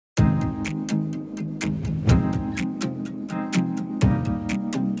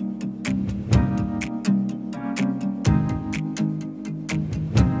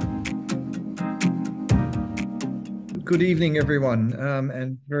Good evening, everyone,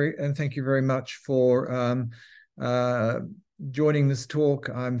 and thank you very much for joining this talk.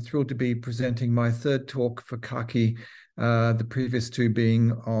 I'm thrilled to be presenting my third talk for Khaki, the previous two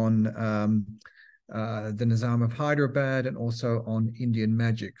being on the Nizam of Hyderabad and also on Indian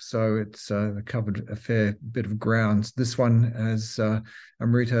magic. So it's covered a fair bit of ground. This one, as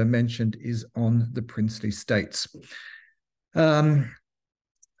Amrita mentioned, is on the princely states.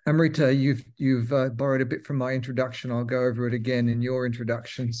 Amrita, you've borrowed a bit from my introduction. I'll go over it again in your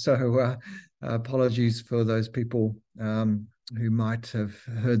introduction. So apologies for those people who might have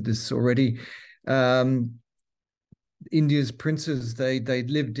heard this already. India's princes, they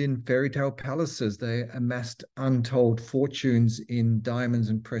lived in fairy tale palaces. They amassed untold fortunes in diamonds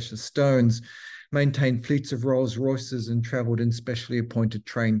and precious stones, maintained fleets of Rolls Royces, and travelled in specially appointed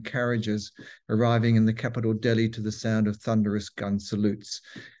train carriages, arriving in the capital Delhi to the sound of thunderous gun salutes.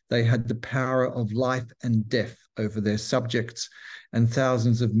 They had the power of life and death over their subjects, and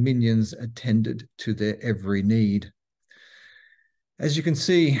thousands of minions attended to their every need. As you can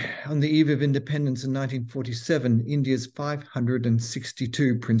see, on the eve of independence in 1947, India's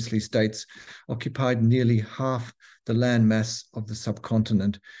 562 princely states occupied nearly half the landmass of the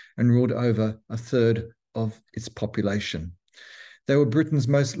subcontinent and ruled over a third of its population. They were Britain's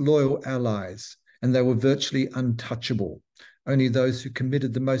most loyal allies, and they were virtually untouchable. Only those who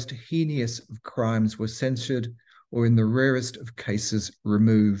committed the most heinous of crimes were censured, or in the rarest of cases,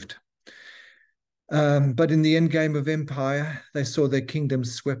 removed. But in the endgame of empire, they saw their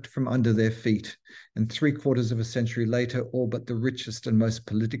kingdoms swept from under their feet, and 3/4 of a century later, all but the richest and most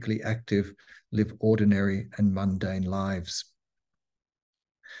politically active live ordinary and mundane lives.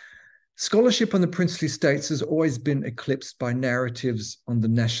 Scholarship on the princely states has always been eclipsed by narratives on the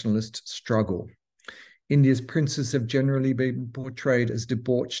nationalist struggle. India's princes have generally been portrayed as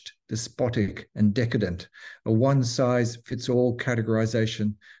debauched, despotic, and decadent, a one-size-fits-all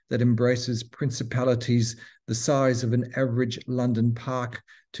categorization that embraces principalities the size of an average London park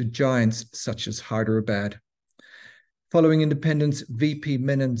to giants such as Hyderabad. Following independence, V.P.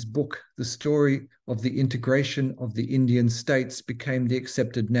 Menon's book, The Story of the Integration of the Indian States, became the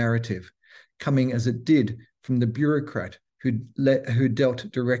accepted narrative, coming as it did from the bureaucrat who dealt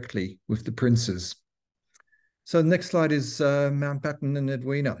directly with the princes. So the next slide is Mountbatten and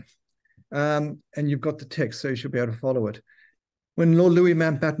Edwina. And you've got the text, so you should be able to follow it. When Lord Louis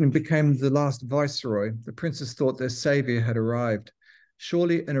Mountbatten became the last viceroy, the princes thought their saviour had arrived.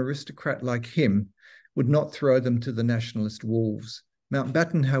 Surely an aristocrat like him would not throw them to the nationalist wolves.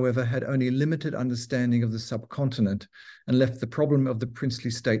 Mountbatten, however, had only limited understanding of the subcontinent and left the problem of the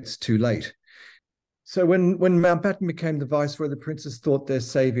princely states too late. So when Mountbatten became the viceroy, the princes thought their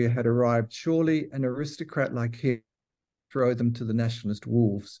saviour had arrived. Surely an aristocrat like him would throw them to the nationalist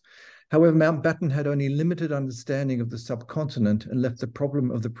wolves. However, Mountbatten had only limited understanding of the subcontinent and left the problem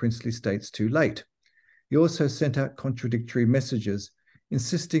of the princely states too late. He also sent out contradictory messages,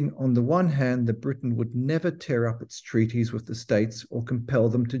 insisting on the one hand that Britain would never tear up its treaties with the states or compel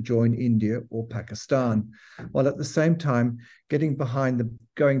them to join India or Pakistan, while at the same time going behind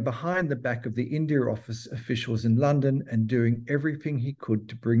the back of the India Office officials in London and doing everything he could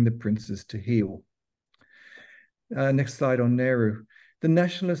to bring the princes to heel. Next slide on Nehru. The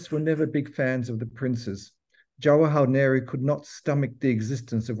nationalists were never big fans of the princes. Jawaharlal Nehru could not stomach the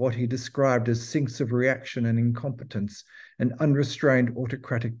existence of what he described as sinks of reaction and incompetence and unrestrained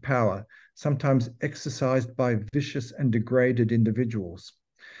autocratic power, sometimes exercised by vicious and degraded individuals.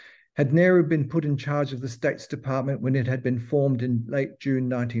 Had Nehru been put in charge of the States Department when it had been formed in late June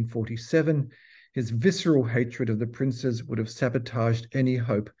 1947, his visceral hatred of the princes would have sabotaged any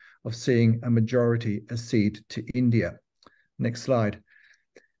hope of seeing a majority accede to India. Next slide.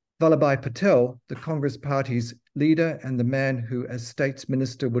 Vallabhbhai Patel, the Congress Party's leader and the man who, as States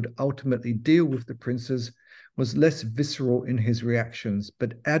Minister, would ultimately deal with the princes, was less visceral in his reactions,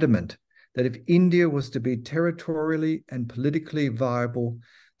 but adamant that if India was to be territorially and politically viable,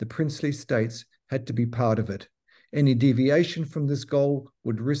 the princely states had to be part of it. Any deviation from this goal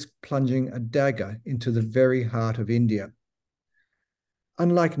would risk plunging a dagger into the very heart of India.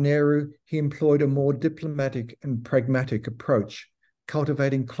 Unlike Nehru, he employed a more diplomatic and pragmatic approach,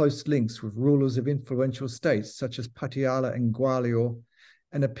 cultivating close links with rulers of influential states such as Patiala and Gwalior,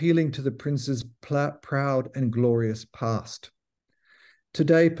 and appealing to the prince's proud and glorious past.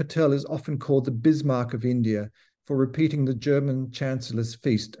 Today, Patel is often called the Bismarck of India for repeating the German Chancellor's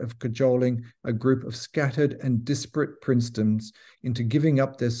feast of cajoling a group of scattered and disparate princedoms into giving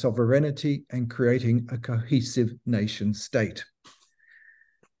up their sovereignty and creating a cohesive nation state.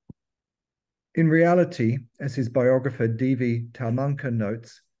 In reality, as his biographer D.V. Talmanka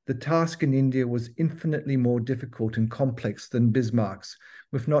notes, The task in India was infinitely more difficult and complex than Bismarck's,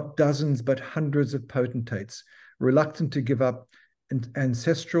 with not dozens but hundreds of potentates, reluctant to give up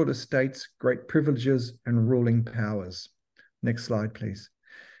ancestral estates, great privileges, and ruling powers. Next slide, please.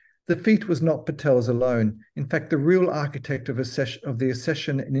 The feat was not Patel's alone. In fact, the real architect of the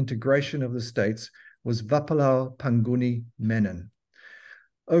accession and integration of the states was Vapalal Panguni Menon.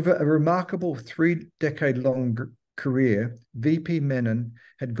 Over a remarkable 3-decade-long career, VP Menon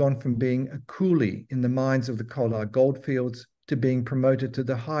had gone from being a coolie in the mines of the Kolar goldfields to being promoted to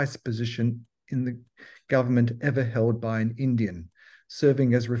the highest position in the government ever held by an Indian,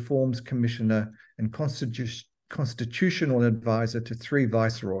 serving as Reforms Commissioner and constitutional advisor to 3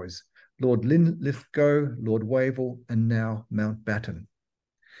 viceroys, Lord Linlithgow, Lord Wavell, and now Mountbatten.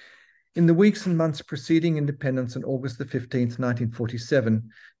 In the weeks and months preceding independence on August the 15th, 1947,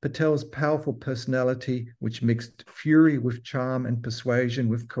 Patel's powerful personality, which mixed fury with charm and persuasion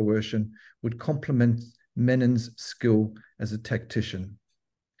with coercion, would complement Menon's skill as a tactician.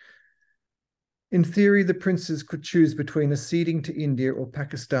 In theory, the princes could choose between acceding to India or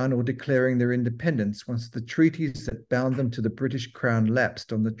Pakistan or declaring their independence once the treaties that bound them to the British Crown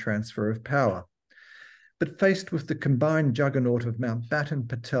lapsed on the transfer of power. But faced with the combined juggernaut of Mountbatten,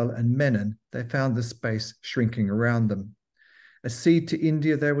 Patel, and Menon, they found the space shrinking around them. Accede to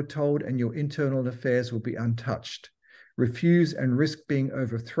India, they were told, and your internal affairs will be untouched. Refuse and risk being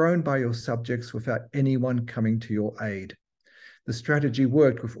overthrown by your subjects without anyone coming to your aid. The strategy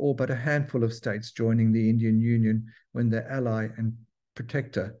worked, with all but a handful of states joining the Indian Union when their ally and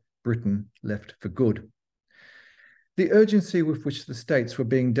protector, Britain, left for good. The urgency with which the states were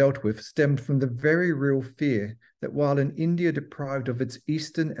being dealt with stemmed from the very real fear that while an India deprived of its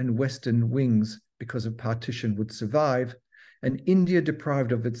eastern and western wings because of partition would survive, an India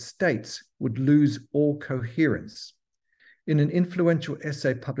deprived of its states would lose all coherence. In an influential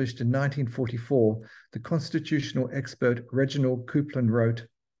essay published in 1944, the constitutional expert Reginald Coupland wrote,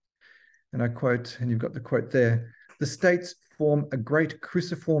 and I quote, and you've got the quote there, "The states form a great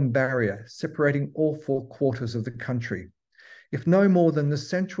cruciform barrier separating all 4 quarters of the country. If no more than the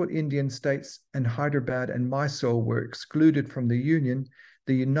central Indian states and Hyderabad and Mysore were excluded from the Union,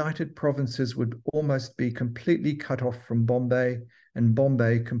 the United Provinces would almost be completely cut off from Bombay and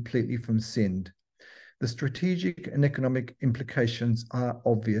Bombay completely from Sindh. The strategic and economic implications are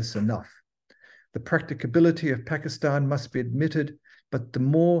obvious enough. The practicability of Pakistan must be admitted, but the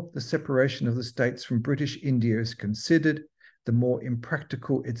more the separation of the states from British India is considered, the more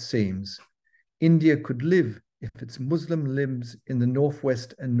impractical it seems. India could live if its Muslim limbs in the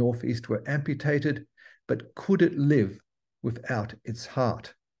northwest and northeast were amputated, but could it live without its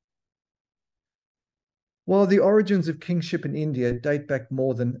heart?" While the origins of kingship in India date back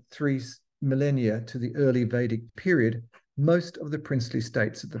more than 3 millennia to the early Vedic period, most of the princely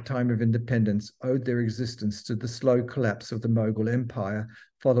states at the time of independence owed their existence to the slow collapse of the Mughal Empire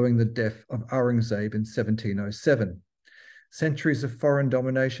following the death of Aurangzeb in 1707. Centuries of foreign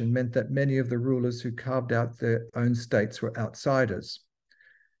domination meant that many of the rulers who carved out their own states were outsiders.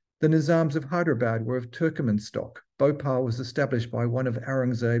 The Nizams of Hyderabad were of Turkoman stock. Bhopal was established by one of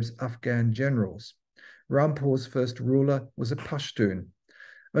Aurangzeb's Afghan generals. Rampur's first ruler was a Pashtun.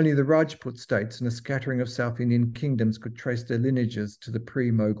 Only the Rajput states and a scattering of South Indian kingdoms could trace their lineages to the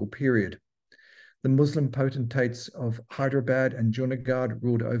pre-Mughal period. The Muslim potentates of Hyderabad and Junagadh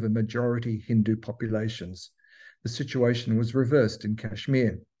ruled over majority Hindu populations. The situation was reversed in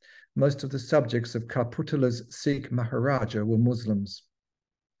Kashmir. Most of the subjects of Kapurtala's Sikh Maharaja were Muslims.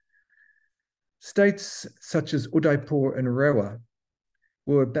 States such as Udaipur and Rewa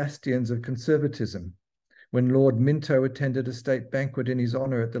were bastions of conservatism. When Lord Minto attended a state banquet in his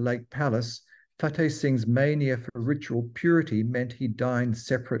honour at the Lake Palace, Fateh Singh's mania for ritual purity meant he dined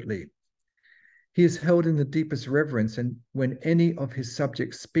separately. He is held in the deepest reverence, and when any of his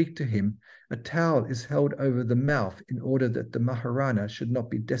subjects speak to him, a towel is held over the mouth in order that the Maharana should not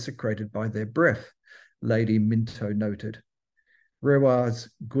be desecrated by their breath, Lady Minto noted. Rewa's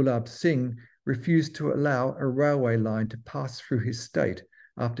Gulab Singh refused to allow a railway line to pass through his state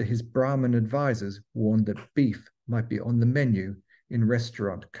after his Brahmin advisors warned that beef might be on the menu in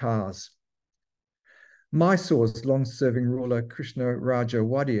restaurant cars. Mysore's long-serving ruler Krishna Raja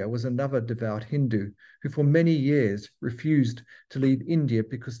Wadia was another devout Hindu who for many years refused to leave India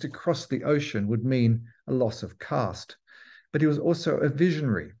because to cross the ocean would mean a loss of caste. But he was also a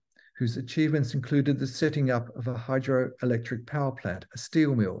visionary whose achievements included the setting up of a hydroelectric power plant, a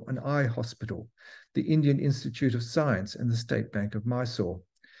steel mill, an eye hospital, the Indian Institute of Science, and the State Bank of Mysore.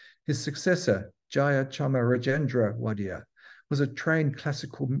 His successor, Jaya Chamarajendra Wadia, was a trained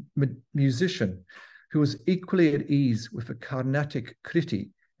classical musician who was equally at ease with a Carnatic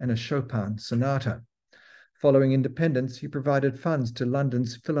Kriti and a Chopin sonata. Following independence, he provided funds to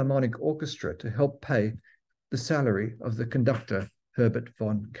London's Philharmonic Orchestra to help pay the salary of the conductor Herbert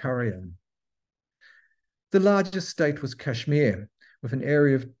von Karajan. The largest state was Kashmir, with an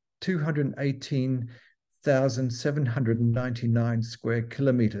area of 218,799 square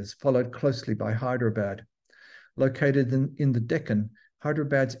kilometers, followed closely by Hyderabad. Located in the Deccan,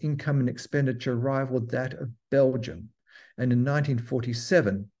 Hyderabad's income and expenditure rivaled that of Belgium, and in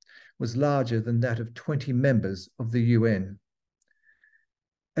 1947 was larger than that of 20 members of the UN.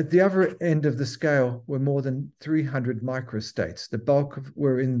 At the other end of the scale were more than 300 microstates. The bulk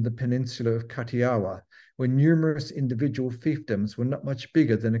were in the peninsula of Kathiawar, where numerous individual fiefdoms were not much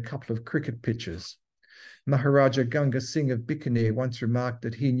bigger than a couple of cricket pitches. Maharaja Ganga Singh of Bikaner once remarked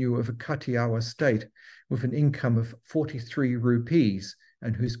that he knew of a Kathiawar state with an income of 43 rupees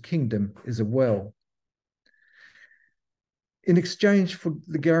and whose kingdom is a well. In exchange for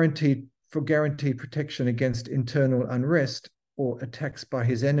guaranteed protection against internal unrest or attacks by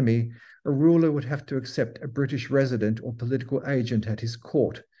his enemy, a ruler would have to accept a British resident or political agent at his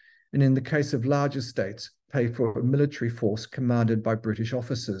court, and in the case of larger states, pay for a military force commanded by British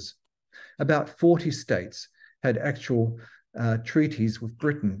officers. About 40 states had actual treaties with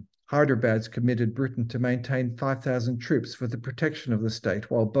Britain. Hyderabad's committed Britain to maintain 5,000 troops for the protection of the state,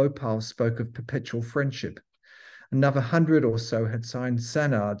 while Bhopal spoke of perpetual friendship. Another 100 or so had signed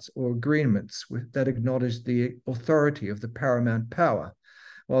sanards or agreements that acknowledged the authority of the paramount power,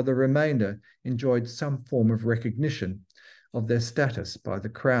 while the remainder enjoyed some form of recognition of their status by the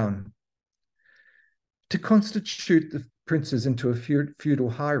crown. To constitute the princes into a feudal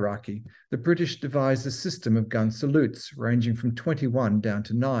hierarchy, the British devised a system of gun salutes, ranging from 21 down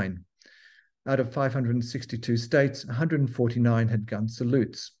to 9. Out of 562 states, 149 had gun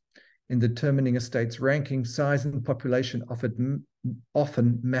salutes. In determining a state's ranking, size and population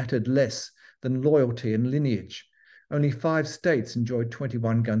often mattered less than loyalty and lineage. Only 5 states enjoyed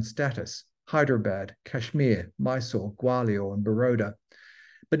 21-gun status: Hyderabad, Kashmir, Mysore, Gwalior, and Baroda.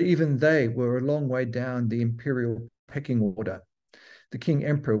 But even they were a long way down the imperial pecking order. The King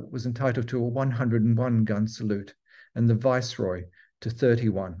Emperor was entitled to a 101-gun salute, and the Viceroy to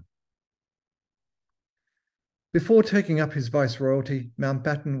 31. Before taking up his viceroyalty,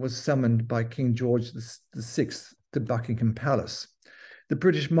 Mountbatten was summoned by King George VI to Buckingham Palace. The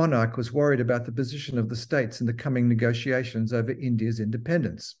British monarch was worried about the position of the states in the coming negotiations over India's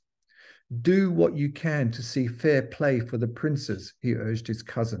independence. "Do what you can to see fair play for the princes," he urged his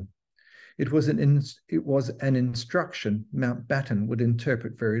cousin. It was an instruction Mountbatten would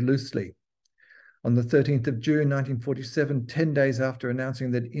interpret very loosely. On the 13th of June 1947, 10 days after announcing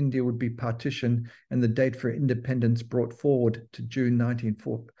that India would be partitioned and the date for independence brought forward to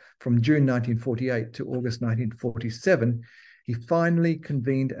from June 1948 to August 1947, he finally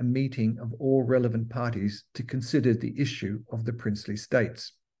convened a meeting of all relevant parties to consider the issue of the princely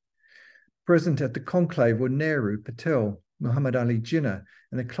states. Present at the conclave were Nehru, Patel, Muhammad Ali Jinnah,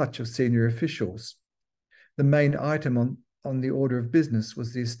 and a clutch of senior officials. The main item on the order of business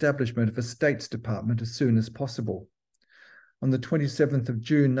was the establishment of a States Department as soon as possible. On the 27th of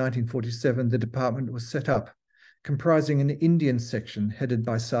June 1947, the department was set up, comprising an Indian section headed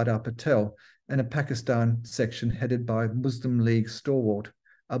by Sardar Patel and a Pakistan section headed by Muslim League stalwart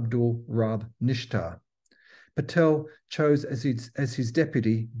Abdul Rab Nishtar. Patel chose as his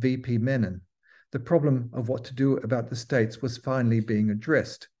deputy VP Menon. The problem of what to do about the states was finally being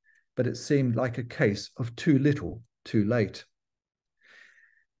addressed, but it seemed like a case of too little, too late.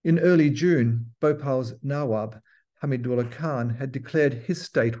 In early June, Bhopal's Nawab, Hamidullah Khan, had declared his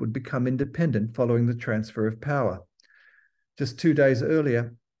state would become independent following the transfer of power. Just 2 days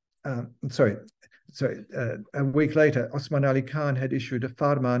earlier, a week later, Osman Ali Khan had issued a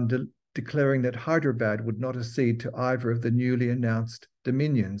farman declaring that Hyderabad would not accede to either of the newly announced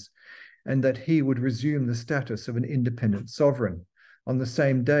dominions and that he would resume the status of an independent sovereign. On the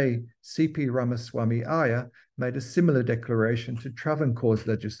same day, C.P. Ramaswamy Iyer made a similar declaration to Travancore's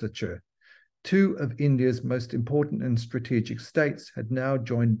legislature. 2 of India's most important and strategic states had now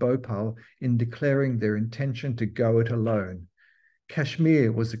joined Bhopal in declaring their intention to go it alone.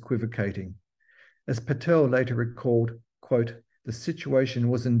 Kashmir was equivocating. As Patel later recalled, quote, "The situation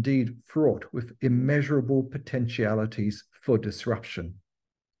was indeed fraught with immeasurable potentialities for disruption."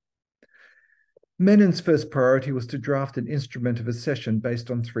 Menon's first priority was to draft an instrument of accession based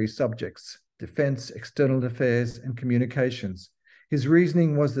on 3 subjects: defense, external affairs, and communications. His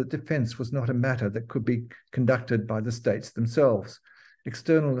reasoning was that defense was not a matter that could be conducted by the states themselves.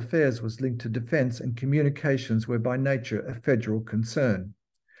 External affairs was linked to defense, and communications were by nature a federal concern.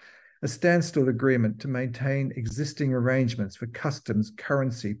 a standstill agreement to maintain existing arrangements for customs,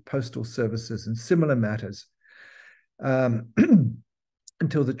 currency, postal services, and similar matters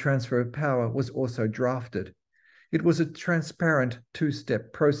until the transfer of power was also drafted. It was a transparent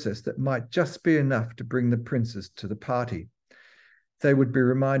two-step process that might just be enough to bring the princes to the party. They would be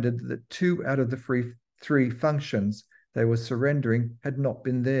reminded that 2 out of the three functions they were surrendering had not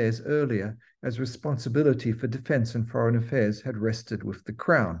been theirs earlier, as responsibility for defence and foreign affairs had rested with the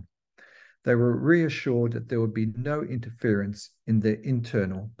Crown. They were reassured that there would be no interference in their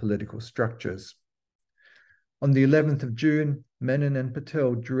internal political structures. On the 11th of June, Menon and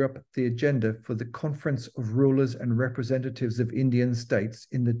Patel drew up the agenda for the Conference of Rulers and Representatives of Indian States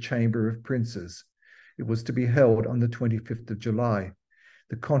in the Chamber of Princes. It was to be held on the 25th of July.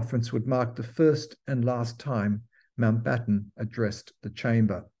 The conference would mark the first and last time Mountbatten addressed the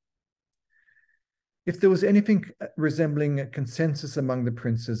chamber. If there was anything resembling a consensus among the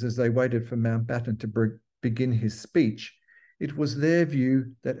princes as they waited for Mountbatten to begin his speech, it was their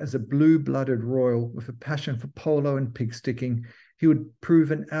view that as a blue-blooded royal with a passion for polo and pig-sticking, he would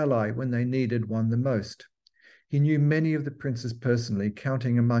prove an ally when they needed one the most. He knew many of the princes personally,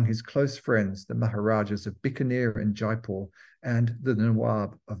 counting among his close friends the Maharajas of Bikaner and Jaipur and the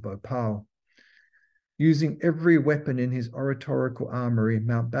Nawab of Bhopal. Using every weapon in his oratorical armory,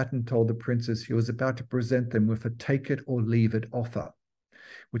 Mountbatten told the princes he was about to present them with a take-it-or-leave-it offer,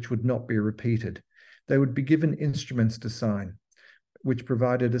 which would not be repeated. They would be given instruments to sign, which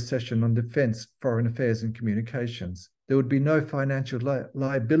provided a session on defence, foreign affairs, and communications. There would be no financial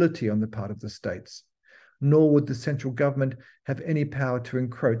liability on the part of the states, nor would the central government have any power to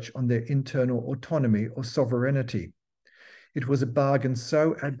encroach on their internal autonomy or sovereignty. It was a bargain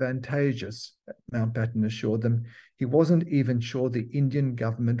so advantageous, Mountbatten assured them, he wasn't even sure the Indian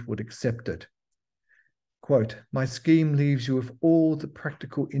government would accept it. Quote, "My scheme leaves you with all the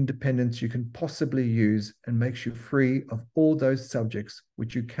practical independence you can possibly use and makes you free of all those subjects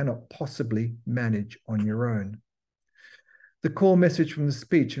which you cannot possibly manage on your own." The core message from the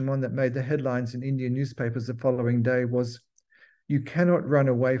speech, and one that made the headlines in Indian newspapers the following day, was, "You cannot run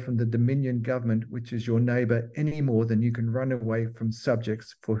away from the Dominion government, which is your neighbour, any more than you can run away from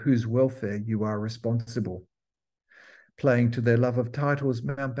subjects for whose welfare you are responsible." Playing to their love of titles,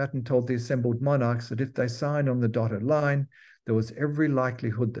 Mountbatten told the assembled monarchs that if they signed on the dotted line, there was every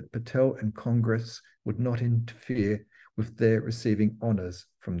likelihood that Patel and Congress would not interfere with their receiving honours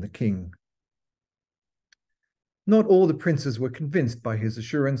from the king. Not all the princes were convinced by his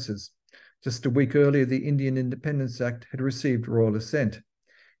assurances. Just a week earlier, the Indian Independence Act had received royal assent.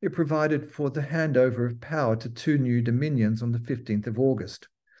 It provided for the handover of power to 2 new dominions on the 15th of August.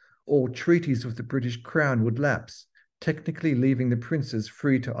 All treaties with the British Crown would lapse, technically leaving the princes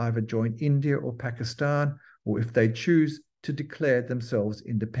free to either join India or Pakistan, or if they choose, to declare themselves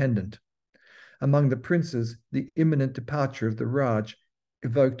independent. Among the princes, the imminent departure of the Raj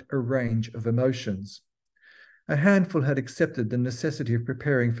evoked a range of emotions. A handful had accepted the necessity of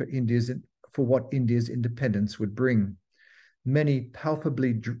preparing for what India's independence would bring. Many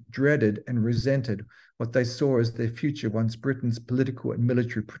palpably dreaded and resented what they saw as their future once Britain's political and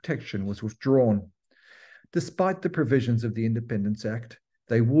military protection was withdrawn. Despite the provisions of the Independence Act,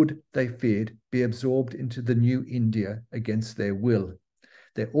 they would, they feared, be absorbed into the new India against their will.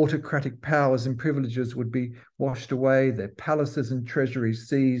 Their autocratic powers and privileges would be washed away, their palaces and treasuries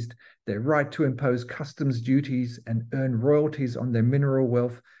seized, their right to impose customs duties and earn royalties on their mineral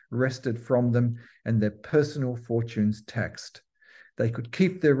wealth wrested from them, and their personal fortunes taxed. They could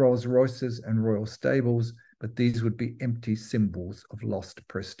keep their Rolls Royces and royal stables, but these would be empty symbols of lost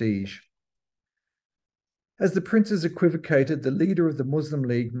prestige. As the princes equivocated, the leader of the Muslim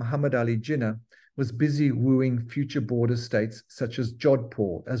League, Muhammad Ali Jinnah, was busy wooing future border states such as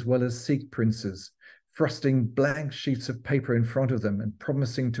Jodhpur, as well as Sikh princes, thrusting blank sheets of paper in front of them and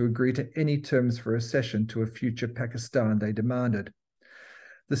promising to agree to any terms for accession to a future Pakistan they demanded.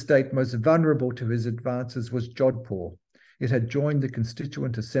 The state most vulnerable to his advances was Jodhpur. It had joined the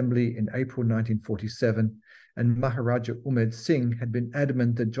Constituent Assembly in April 1947, and Maharaja Umed Singh had been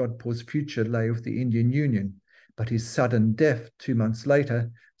adamant that Jodhpur's future lay with the Indian Union, but his sudden death 2 months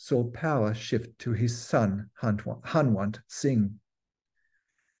later saw power shift to his son, Hanwant Singh.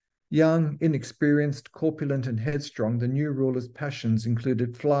 Young, inexperienced, corpulent, and headstrong, the new ruler's passions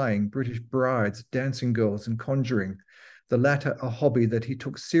included flying, British brides, dancing girls, and conjuring, the latter a hobby that he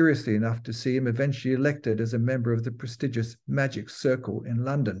took seriously enough to see him eventually elected as a member of the prestigious Magic Circle in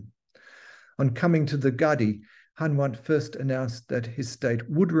London. On coming to the Gadi, Hanwant first announced that his state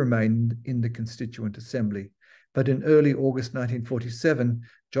would remain in the Constituent Assembly, but in early August 1947,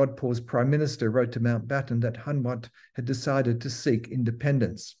 Jodhpur's Prime Minister wrote to Mountbatten that Hanwant had decided to seek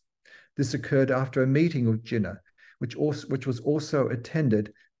independence. This occurred after a meeting of Jinnah, which was also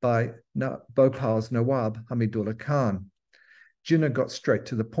attended by Bhopal's Nawab Hamidullah Khan. Jinnah got straight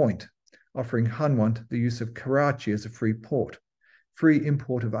to the point, offering Hanwant the use of Karachi as a free port, free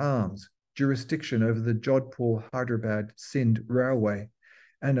import of arms, jurisdiction over the Jodhpur-Hyderabad-Sindh railway,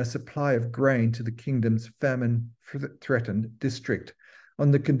 and a supply of grain to the kingdom's famine-threatened district, on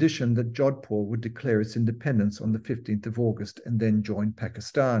the condition that Jodhpur would declare its independence on the 15th of August and then join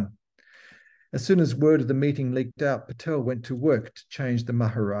Pakistan. As soon as word of the meeting leaked out, Patel went to work to change the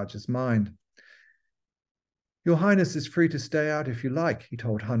Maharaja's mind. "Your Highness is free to stay out if you like," he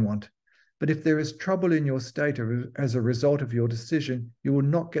told Hanwant, "but if there is trouble in your state as a result of your decision, you will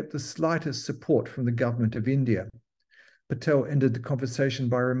not get the slightest support from the government of India." Patel ended the conversation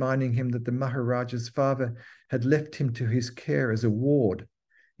by reminding him that the Maharaja's father had left him to his care as a ward.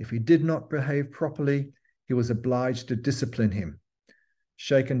 If he did not behave properly, he was obliged to discipline him.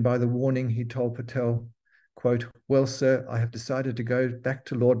 Shaken by the warning, he told Patel, quote, "Well, sir, I have decided to go back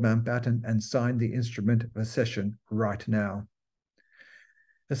to Lord Mountbatten and sign the instrument of accession right now."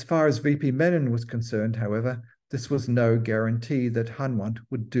 As far as VP Menon was concerned, however, this was no guarantee that Hanwant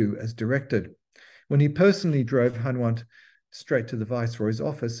would do as directed. When he personally drove Hanwant straight to the Viceroy's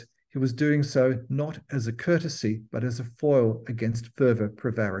office, he was doing so not as a courtesy, but as a foil against further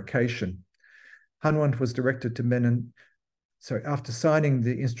prevarication. Hanwant was directed to Menon. After signing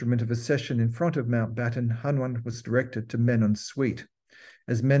the instrument of accession in front of Mountbatten, Hanwant was directed to Menon's suite.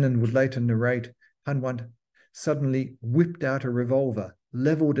 As Menon would later narrate, Hanwant suddenly whipped out a revolver,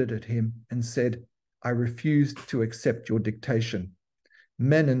 levelled it at him, and said, "I refuse to accept your dictation."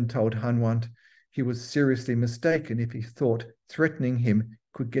 Menon told Hanwant he was seriously mistaken if he thought threatening him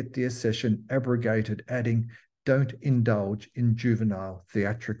could get the accession abrogated, adding, "Don't indulge in juvenile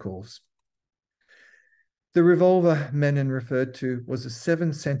theatricals." The revolver Menon referred to was a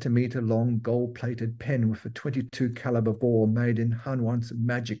 7-centimetre long gold-plated pen with a .22 caliber bore made in Hanwant's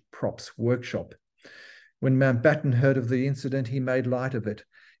Magic Props workshop. When Mountbatten heard of the incident, he made light of it.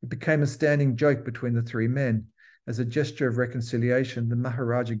 It became a standing joke between the three men. As a gesture of reconciliation, the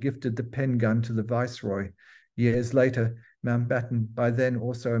Maharaja gifted the pen gun to the Viceroy. Years later, Mountbatten, by then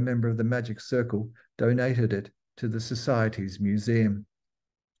also a member of the Magic Circle, donated it to the Society's museum.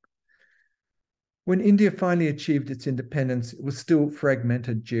 When India finally achieved its independence, it was still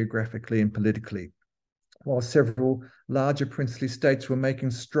fragmented geographically and politically. While several larger princely states were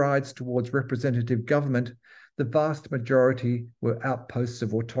making strides towards representative government, the vast majority were outposts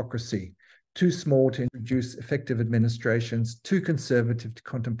of autocracy, too small to introduce effective administrations, too conservative to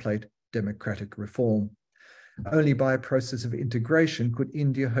contemplate democratic reform. Only by a process of integration could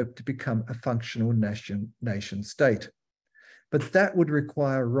India hope to become a functional nation state. But that would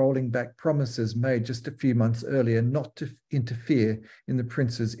require rolling back promises made just a few months earlier not to interfere in the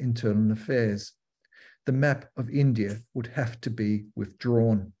prince's internal affairs. The map of India would have to be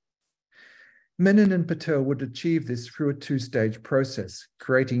withdrawn. Menon and Patel would achieve this through a two-stage process,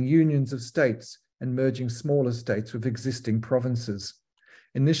 creating unions of states and merging smaller states with existing provinces.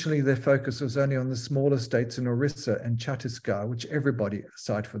 Initially, their focus was only on the smaller states in Orissa and Chhattisgarh, which everybody,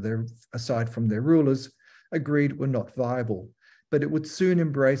 aside from their rulers, agreed were not viable. But it would soon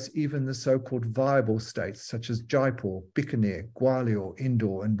embrace even the so-called viable states such as Jaipur, Bikaner, Gwalior,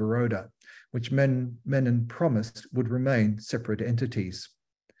 Indore, and Baroda, which Menon promised would remain separate entities.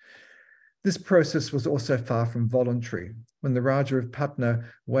 This process was also far from voluntary. When the Raja of Patna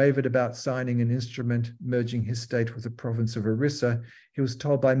wavered about signing an instrument merging his state with the province of Orissa, he was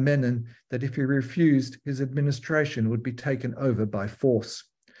told by Menon that if he refused, his administration would be taken over by force.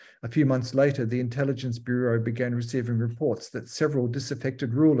 A few months later, the Intelligence Bureau began receiving reports that several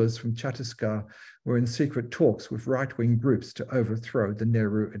disaffected rulers from Chhattisgarh were in secret talks with right-wing groups to overthrow the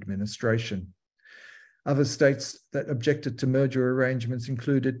Nehru administration. Other states that objected to merger arrangements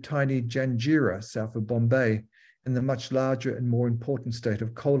included tiny Janjira, south of Bombay, and the much larger and more important state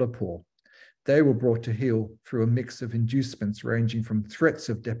of Kolhapur. They were brought to heel through a mix of inducements ranging from threats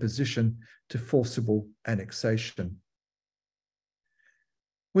of deposition to forcible annexation.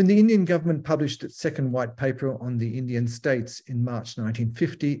 When the Indian government published its second white paper on the Indian states in March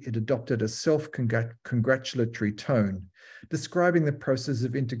 1950, it adopted a self-congratulatory tone, describing the process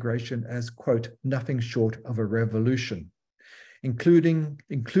of integration as, quote, "nothing short of a revolution."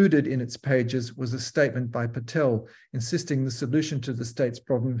 Included in its pages was a statement by Patel insisting the solution to the state's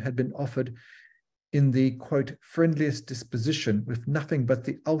problem had been offered in the, quote, "friendliest disposition with nothing but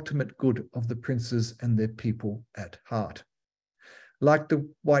the ultimate good of the princes and their people at heart." Like the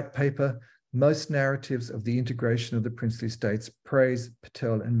white paper, Most narratives of the integration of the princely states praise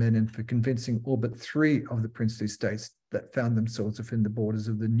Patel and Menon for convincing all but 3 of the princely states that found themselves within the borders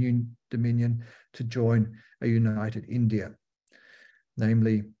of the new dominion to join a united India,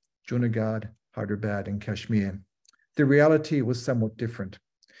 namely Junagadh, Hyderabad, and Kashmir. The reality was somewhat different.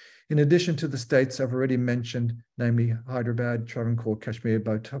 In addition to the states I've already mentioned, namely Hyderabad, Travancore, Kashmir,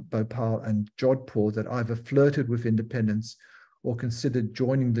 Bhopal, and Jodhpur, that either flirted with independence or considered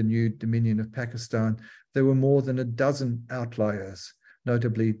joining the new dominion of Pakistan, there were more than a dozen outliers,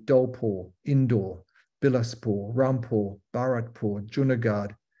 notably Dholpur, Indore, Bilaspur, Rampur, Bharatpur,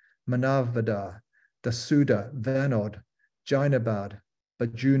 Junagadh, Manavadar, Dasuda, Vanod, Jainabad,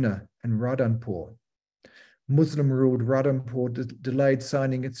 Bajuna, and Radhanpur. Muslim-ruled Radhanpur delayed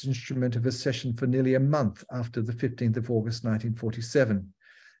signing its instrument of accession for nearly a month after the 15th of August 1947.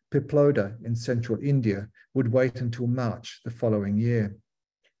 Piploda in central India would wait until March the following year.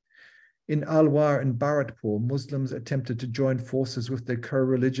 In Alwar and Bharatpur, Muslims attempted to join forces with their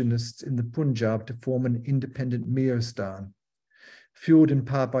co-religionists in the Punjab to form an independent Miostan. Fueled in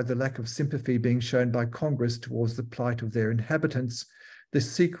part by the lack of sympathy being shown by Congress towards the plight of their inhabitants, the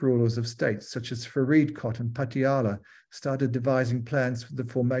Sikh rulers of states such as Faridkot and Patiala started devising plans for the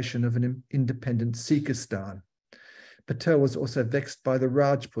formation of an independent Sikhistan. Patel was also vexed by the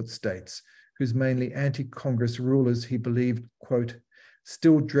Rajput states, whose mainly anti-Congress rulers he believed, quote,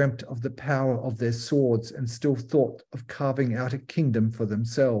 still dreamt of the power of their swords and still thought of carving out a kingdom for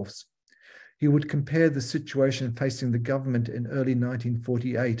themselves. He would compare the situation facing the government in early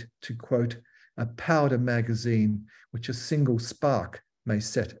 1948 to, quote, a powder magazine which a single spark may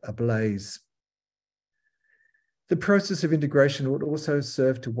set ablaze. The process of integration would also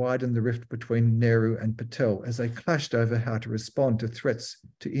serve to widen the rift between Nehru and Patel as they clashed over how to respond to threats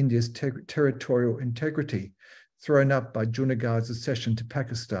to India's territorial integrity thrown up by Junagadh's accession to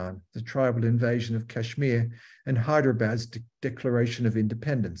Pakistan, the tribal invasion of Kashmir, and Hyderabad's declaration of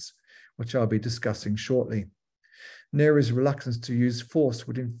independence, which I'll be discussing shortly. Nehru's reluctance to use force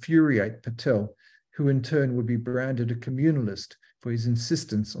would infuriate Patel, who in turn would be branded a communalist for his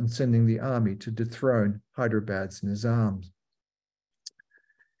insistence on sending the army to dethrone Hyderabad's Nizam.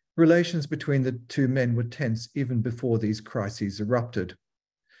 Relations between the two men were tense even before these crises erupted.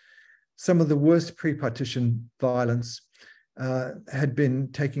 Some of the worst pre-partition violence had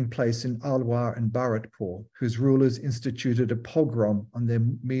been taking place in Alwar and Bharatpur, whose rulers instituted a pogrom on their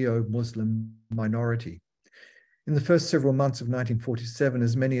Mio Muslim minority. In the first several months of 1947,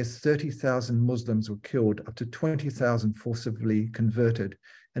 as many as 30,000 Muslims were killed, up to 20,000 forcibly converted,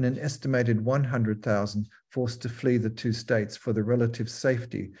 and an estimated 100,000 forced to flee the two states for the relative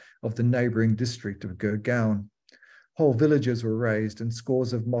safety of the neighboring district of Gurgaon. Whole villages were razed and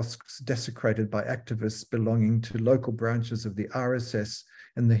scores of mosques desecrated by activists belonging to local branches of the RSS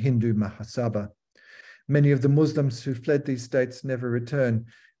and the Hindu Mahasabha. Many of the Muslims who fled these states never returned,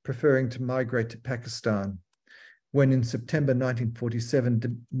 preferring to migrate to Pakistan. When in September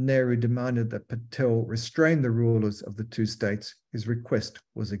 1947, Nehru demanded that Patel restrain the rulers of the two states, his request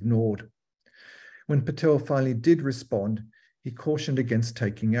was ignored. When Patel finally did respond, he cautioned against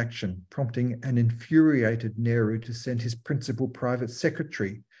taking action, prompting an infuriated Nehru to send his principal private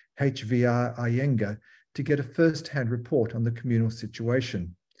secretary, H.V.R. Iyengar, to get a first-hand report on the communal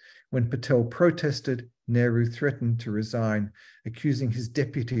situation. When Patel protested, Nehru threatened to resign, accusing his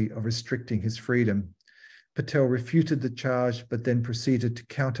deputy of restricting his freedom. Patel refuted the charge, but then proceeded to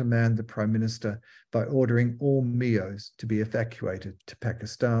countermand the Prime Minister by ordering all Mios to be evacuated to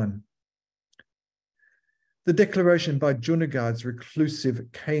Pakistan. The declaration by Junagadh's reclusive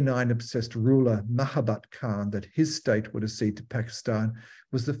canine-obsessed ruler Mahabat Khan that his state would accede to Pakistan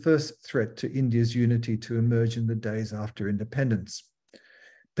was the first threat to India's unity to emerge in the days after independence.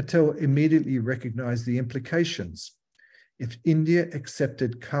 Patel immediately recognized the implications. If India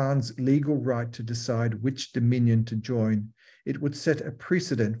accepted Khan's legal right to decide which dominion to join, it would set a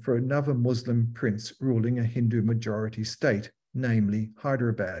precedent for another Muslim prince ruling a Hindu-majority state, namely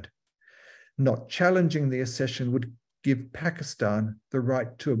Hyderabad. Not challenging the accession would give Pakistan the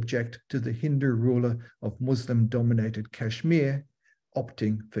right to object to the Hindu ruler of Muslim-dominated Kashmir,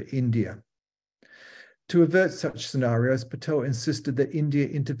 opting for India. To avert such scenarios, Patel insisted that India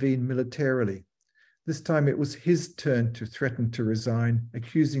intervene militarily. This time it was his turn to threaten to resign,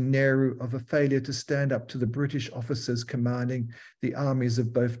 accusing Nehru of a failure to stand up to the British officers commanding the armies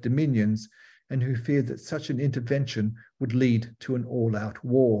of both dominions and who feared that such an intervention would lead to an all-out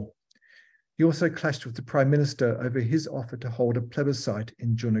war. He also clashed with the Prime Minister over his offer to hold a plebiscite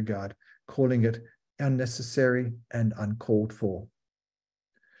in Junagadh, calling it unnecessary and uncalled for.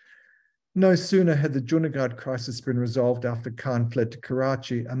 No sooner had the Junagadh crisis been resolved after Khan fled to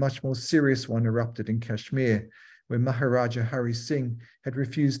Karachi, a much more serious one erupted in Kashmir, where Maharaja Hari Singh had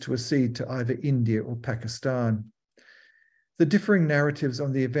refused to accede to either India or Pakistan. The differing narratives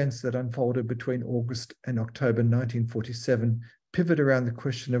on the events that unfolded between August and October 1947 pivot around the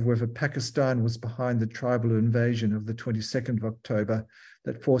question of whether Pakistan was behind the tribal invasion of the 22nd of October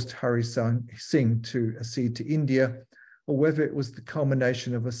that forced Hari Singh to accede to India, or whether it was the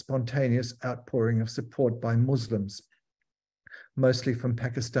culmination of a spontaneous outpouring of support by Muslims, mostly from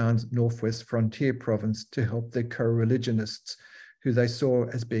Pakistan's northwest frontier province, to help their co-religionists, who they saw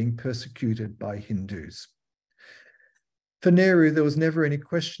as being persecuted by Hindus. For Nehru, there was never any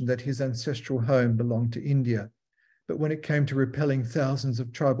question that his ancestral home belonged to India. But when it came to repelling thousands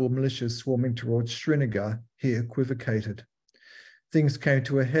of tribal militias swarming towards Srinagar, he equivocated. Things came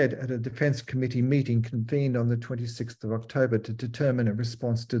to a head at a Defence Committee meeting convened on the 26th of October to determine a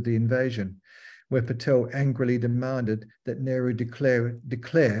response to the invasion, where Patel angrily demanded that Nehru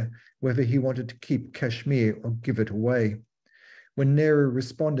declare whether he wanted to keep Kashmir or give it away. When Nehru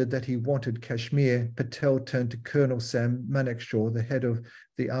responded that he wanted Kashmir, Patel turned to Colonel Sam Manekshaw, the head of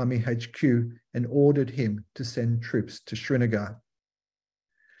the Army HQ, and ordered him to send troops to Srinagar.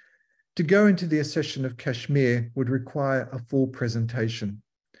 To go into the accession of Kashmir would require a full presentation,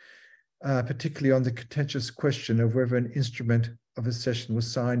 particularly on the contentious question of whether an instrument of accession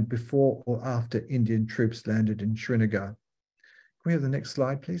was signed before or after Indian troops landed in Srinagar. Can we have the next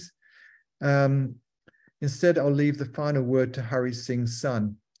slide, please? Instead, I'll leave the final word to Hari Singh's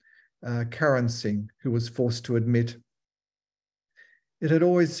son, Karan Singh, who was forced to admit, "It had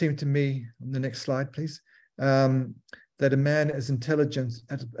always seemed to me," on the next slide, please, that a man as intelligent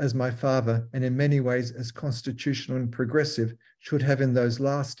as my father, and in many ways as constitutional and progressive, should have in those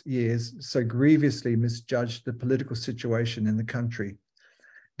last years so grievously misjudged the political situation in the country.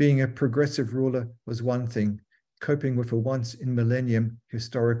 Being a progressive ruler was one thing, coping with a once-in-millennium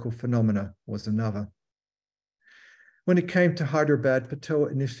historical phenomena was another. When it came to Hyderabad, Patel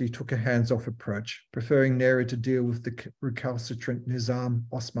initially took a hands-off approach, preferring Nehru to deal with the recalcitrant Nizam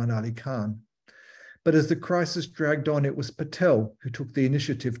Osman Ali Khan. But as the crisis dragged on, it was Patel who took the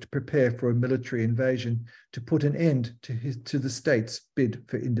initiative to prepare for a military invasion to put an end to the state's bid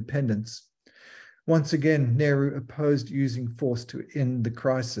for independence. Once again, Nehru opposed using force to end the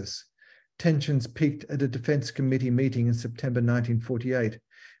crisis. Tensions peaked at a Defence Committee meeting in September 1948,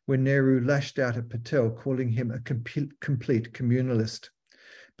 when Nehru lashed out at Patel, calling him a complete communalist.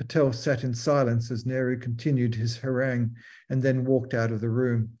 Patel sat in silence as Nehru continued his harangue and then walked out of the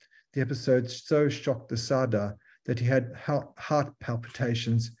room. The episode so shocked the Sardar that he had heart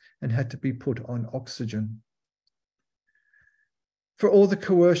palpitations and had to be put on oxygen. For all the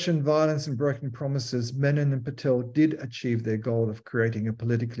coercion, violence, and broken promises, Menon and Patel did achieve their goal of creating a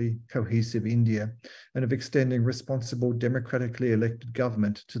politically cohesive India and of extending responsible, democratically elected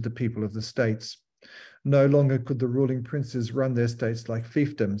government to the people of the states. No longer could the ruling princes run their states like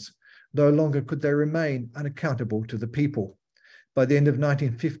fiefdoms. No longer could they remain unaccountable to the people. By the end of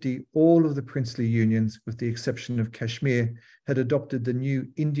 1950, all of the princely unions, with the exception of Kashmir, had adopted the new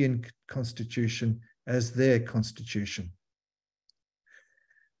Indian constitution as their constitution.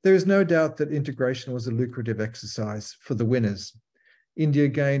 There is no doubt that integration was a lucrative exercise for the winners. India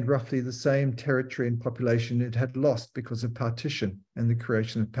gained roughly the same territory and population it had lost because of partition and the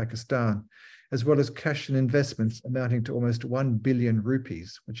creation of Pakistan, as well as cash and investments amounting to almost 1 billion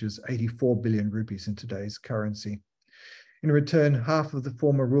rupees, which is 84 billion rupees in today's currency. In return, half of the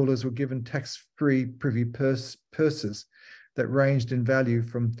former rulers were given tax-free privy purses that ranged in value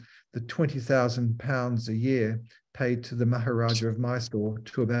from the £20,000 a year paid to the Maharaja of Mysore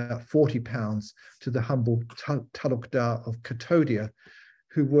to about £40 to the humble Talukdar of Katodia,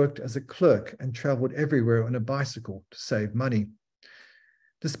 who worked as a clerk and travelled everywhere on a bicycle to save money.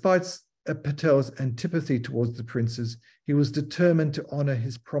 Despite Patel's antipathy towards the princes, he was determined to honour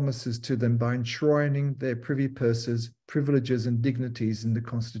his promises to them by enshrining their privy purses, privileges and dignities in the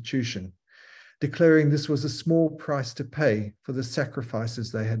constitution, declaring this was a small price to pay for the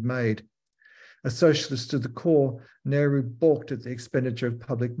sacrifices they had made. A socialist to the core, Nehru balked at the expenditure of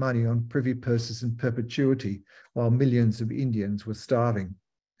public money on privy purses in perpetuity, while millions of Indians were starving.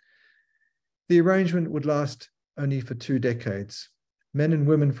 The arrangement would last only for 2 decades. Men and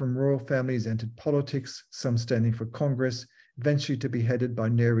women from royal families entered politics, some standing for Congress, eventually to be headed by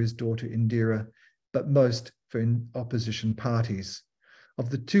Nehru's daughter Indira, but most for opposition parties. Of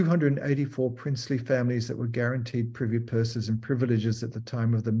the 284 princely families that were guaranteed privy purses and privileges at the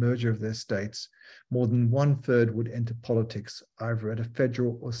time of the merger of their states, more than 1/3 would enter politics, either at a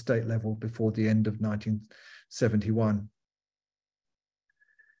federal or state level, before the end of 1971.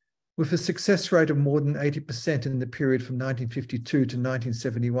 With a success rate of more than 80% in the period from 1952 to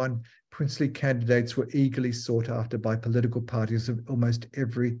 1971, princely candidates were eagerly sought after by political parties of almost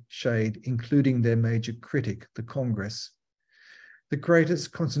every shade, including their major critic, the Congress. The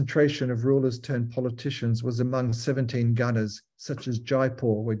greatest concentration of rulers turned politicians was among 17 gunners, such as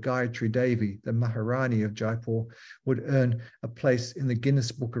Jaipur, where Gayatri Devi, the Maharani of Jaipur, would earn a place in the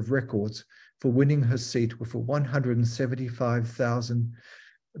Guinness Book of Records for winning her seat with a 175,000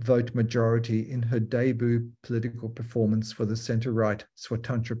 vote majority in her debut political performance for the centre-right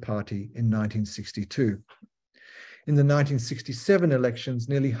Swatantra Party in 1962. In the 1967 elections,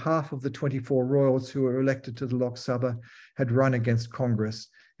 nearly half of the 24 royals who were elected to the Lok Sabha had run against Congress,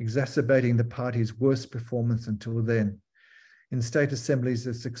 exacerbating the party's worst performance until then. In state assemblies,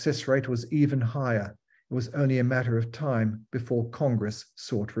 the success rate was even higher. It was only a matter of time before Congress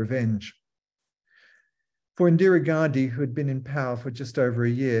sought revenge. For Indira Gandhi, who had been in power for just over a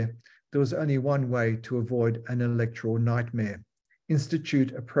year, there was only one way to avoid an electoral nightmare: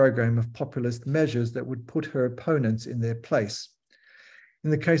 institute a program of populist measures that would put her opponents in their place. In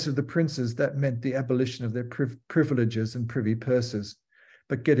the case of the princes, that meant the abolition of their privileges and privy purses,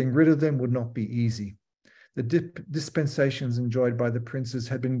 but getting rid of them would not be easy. The dispensations enjoyed by the princes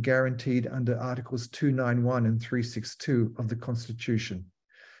had been guaranteed under Articles 291 and 362 of the Constitution.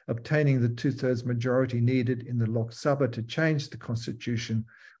 Obtaining the two-thirds majority needed in the Lok Sabha to change the Constitution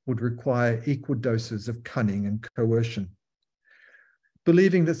would require equal doses of cunning and coercion.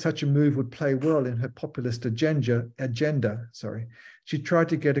 Believing that such a move would play well in her populist agenda, she tried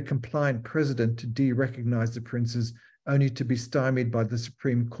to get a compliant president to de-recognize the princes, only to be stymied by the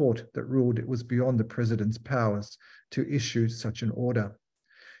Supreme Court that ruled it was beyond the president's powers to issue such an order.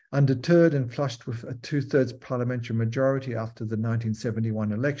 Undeterred and flushed with a two-thirds parliamentary majority after the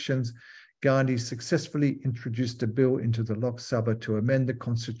 1971 elections, Gandhi successfully introduced a bill into the Lok Sabha to amend the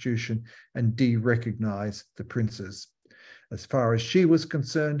constitution and de-recognize the princes. As far as she was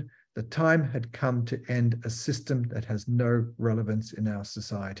concerned, the time had come to end a system that has no relevance in our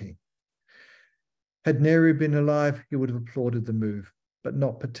society. Had Nehru been alive, he would have applauded the move, but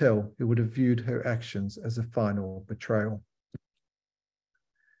not Patel, who would have viewed her actions as a final betrayal.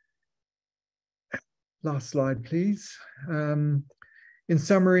 Last slide, please. In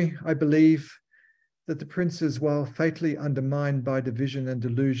summary, I believe that the princes, while fatally undermined by division and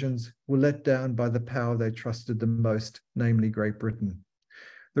delusions, were let down by the power they trusted the most, namely Great Britain.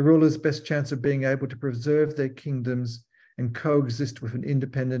 The rulers' best chance of being able to preserve their kingdoms and coexist with an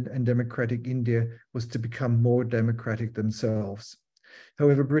independent and democratic India was to become more democratic themselves.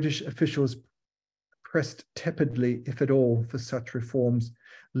 However, British officials pressed tepidly, if at all, for such reforms,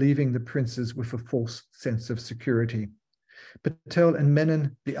 leaving the princes with a false sense of security. Patel and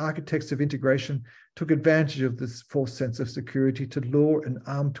Menon, the architects of integration, took advantage of this false sense of security to lure and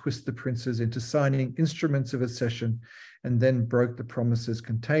arm twist the princes into signing instruments of accession, and then broke the promises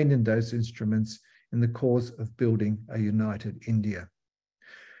contained in those instruments in the cause of building a united India.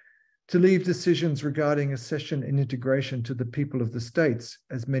 To leave decisions regarding accession and integration to the people of the states,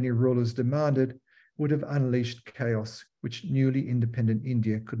 as many rulers demanded, would have unleashed chaos, which newly independent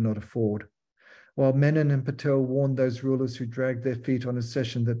India could not afford. While Menon and Patel warned those rulers who dragged their feet on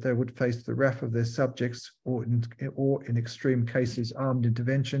accession that they would face the wrath of their subjects or in extreme cases, armed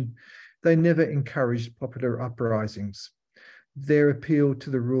intervention, they never encouraged popular uprisings. Their appeal to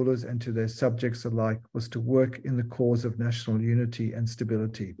the rulers and to their subjects alike was to work in the cause of national unity and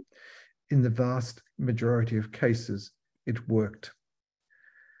stability. In the vast majority of cases, it worked.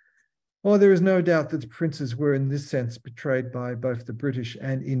 While there is no doubt that the princes were in this sense betrayed by both the British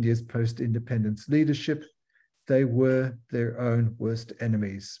and India's post-independence leadership, they were their own worst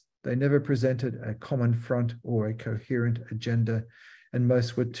enemies. They never presented a common front or a coherent agenda, and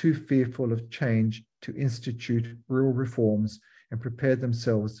most were too fearful of change to institute real reforms and prepare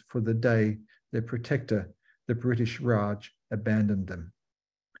themselves for the day their protector, the British Raj, abandoned them.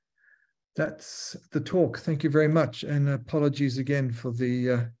 That's the talk. Thank you very much. And apologies again for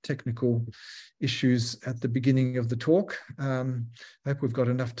the technical issues at the beginning of the talk. I hope we've got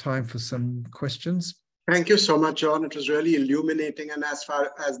enough time for some questions. Thank you so much, John. It was really illuminating. And as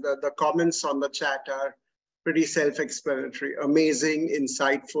far as the comments on the chat are pretty self-explanatory, amazing,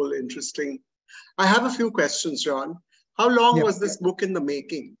 insightful, interesting. I have a few questions, John. How long was this book in the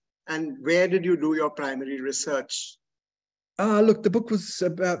making? And where did you do your primary research? Look, the book was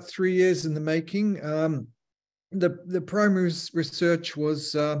about 3 years in the making. The primary research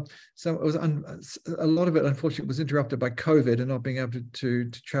was a lot of it, unfortunately, was interrupted by COVID and not being able to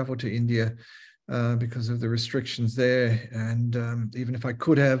travel to India because of the restrictions there. And even if I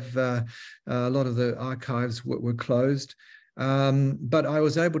could have, a lot of the archives were closed. But I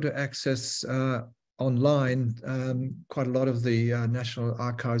was able to access online quite a lot of the National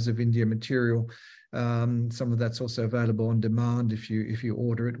Archives of India material. Some of that's also available on demand if you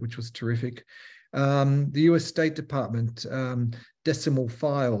order it, which was terrific. The US State Department decimal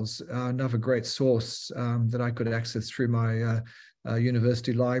files, another great source that I could access through my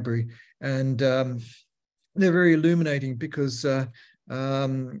university library, and they're very illuminating because they're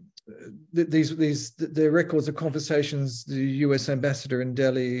records of conversations the US ambassador in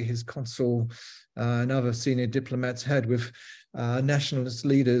Delhi, his consul, and other senior diplomats had with nationalist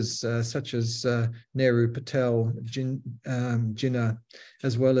leaders such as Nehru, Patel, Jinnah,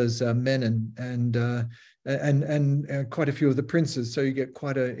 as well as Menon, and quite a few of the princes. So you get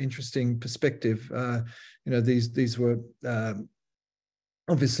quite an interesting perspective. These were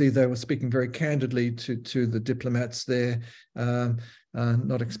obviously they were speaking very candidly to the diplomats there,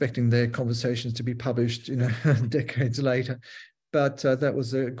 not expecting their conversations to be published, decades later. But that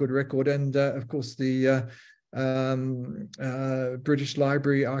was a good record, and of course the British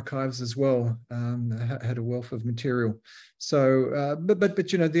Library archives as well had a wealth of material. So, but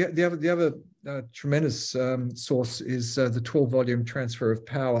the other tremendous source is the 12-volume Transfer of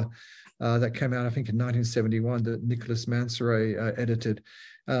Power that came out, I think, in 1971, that Nicholas Mansaray edited.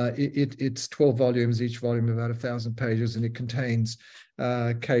 It's 12 volumes, each volume about 1,000 pages, and it contains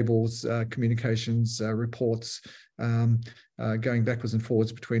cables, communications, reports, going backwards and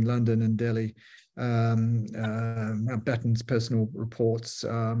forwards between London and Delhi, Mountbatten's personal reports,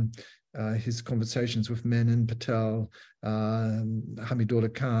 his conversations with Menon, Patel,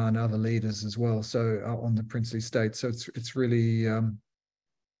 Hamidullah Khan, other leaders as well. So on the princely state. So it's really,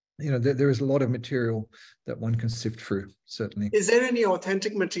 there is a lot of material that one can sift through, certainly. Is there any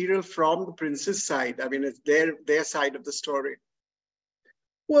authentic material from the prince's side? I mean, it's their side of the story.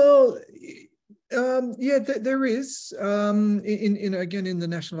 Well, yeah, there is. Again, in the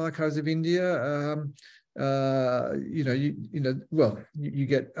National Archives of India, you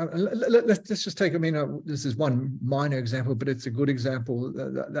get. Let's just take. I mean, this is one minor example, but it's a good example.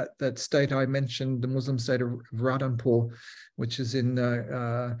 That state I mentioned, the Muslim state of Radhanpur, which is in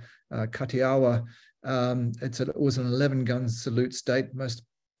Kathiawar. It was an 11-gun salute state. Most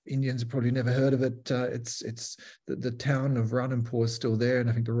Indians have probably never heard of it. It's the town of Radhanpur is still there, and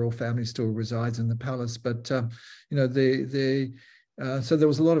I think the royal family still resides in the palace. But so there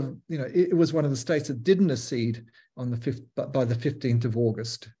was a lot of, it was one of the states that didn't accede on the 5th, by the 15th of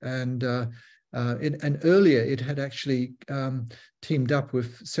August, and earlier it had actually teamed up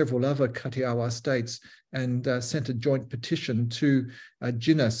with several other Kathiawar states and sent a joint petition to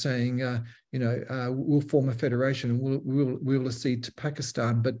Jinnah saying, we'll form a federation and we'll accede to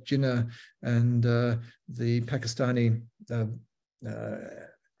Pakistan. But Jinnah and the Pakistani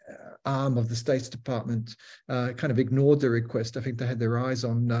arm of the States Department kind of ignored the request. I think they had their eyes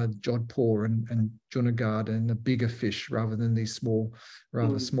on Jodhpur and Junagadh and the bigger fish rather than these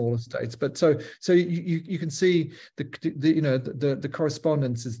smaller states. But so you can see the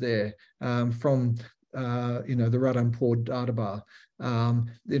correspondence is there from the Radhanpur Dadabar. And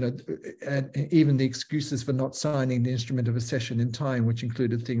even the excuses for not signing the instrument of accession in time, which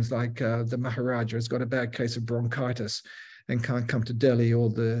included things like the Maharaja has got a bad case of bronchitis and can't come to Delhi, or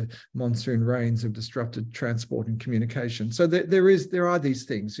the monsoon rains have disrupted transport and communication. So there are these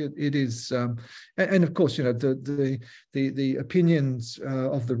things. It is, and of course, the opinions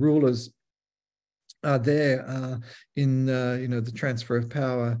of the rulers are there in the Transfer of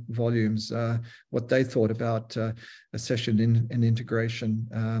Power volumes, what they thought about accession and integration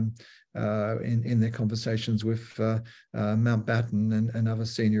in their conversations with Mountbatten and other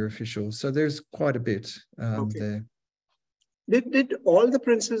senior officials. So there's quite a bit there. Did all the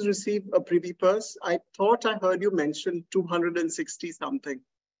princes receive a privy purse? I thought I heard you mention 260 something.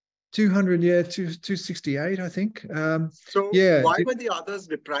 200, yeah, 268, I think. Why were the others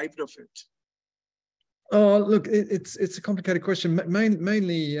deprived of it? Oh, look, it's a complicated question.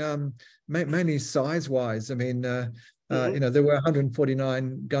 Mainly size-wise. I mean, there were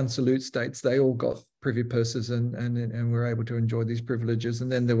 149 gun salute states. They all got privy purses and were able to enjoy these privileges.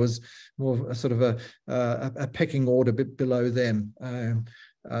 And then there was more a sort of a pecking order bit below them.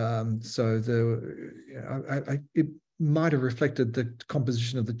 It might have reflected the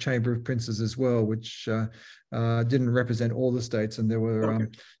composition of the Chamber of Princes as well, which didn't represent all the states, and there were.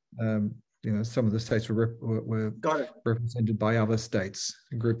 Some of the states were represented by other states,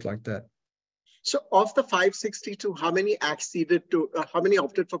 grouped like that. So of the 562, how many acceded to, how many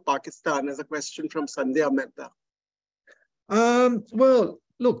opted for Pakistan, as a question from Sandhya Mehta? Well,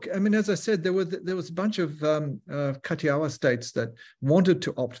 look, I mean, as I said, there was a bunch of Kathiawar states that wanted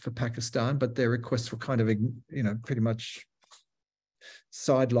to opt for Pakistan, but their requests were kind of, pretty much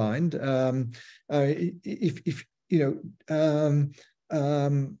sidelined. If you know,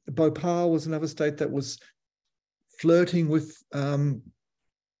 Bhopal was another state that was flirting with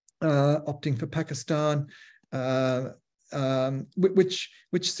opting for Pakistan,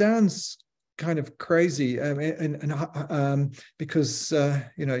 which sounds kind of crazy, because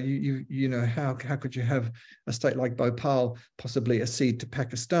you know how could you have a state like Bhopal possibly accede to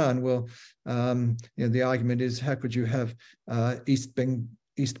Pakistan? Well, you know, the argument is, how could you have East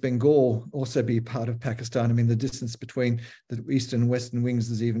Bengal also be part of Pakistan? I mean, the distance between the eastern and western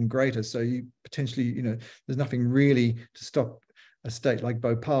wings is even greater. So you potentially, you know, there's nothing really to stop a state like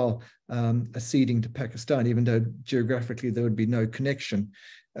Bhopal acceding to Pakistan, even though geographically there would be no connection.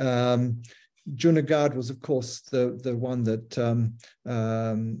 Junagadh was, of course, the one that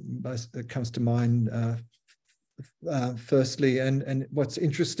comes to mind firstly. And what's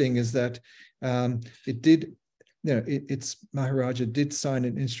interesting is that it did, you know, its Maharaja did sign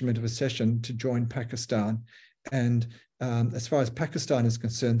an instrument of accession to join Pakistan. And as far as Pakistan is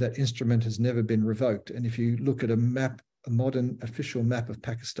concerned, that instrument has never been revoked. And if you look at a map, a modern official map of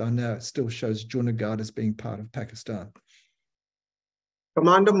Pakistan now, it still shows Junagadh as being part of Pakistan.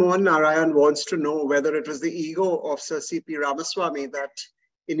 Commander Mohan Narayan wants to know whether it was the ego of Sir C.P. Ramaswamy that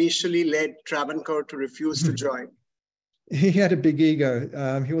initially led Travancore to refuse to join. He had a big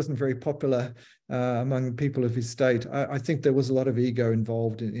ego. He wasn't very popular among the people of his state. I think there was a lot of ego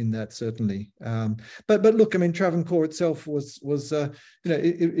involved in that, certainly. But look, I mean, Travancore itself was you know,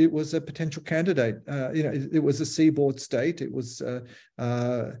 it was a potential candidate. You know, it was a seaboard state. It was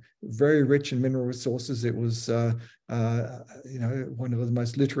very rich in mineral resources. It was you know, one of the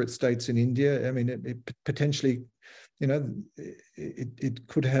most literate states in India. I mean, it potentially, you know, it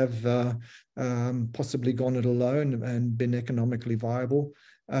could have possibly gone it alone and been economically viable.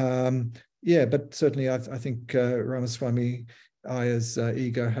 Yeah, but certainly I think Ramaswamy Iyer's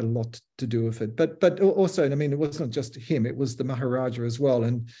ego had a lot to do with it. But also, I mean, it wasn't just him; it was the Maharaja as well.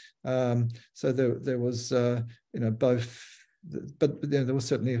 And so there was, you know, both. But you know, there was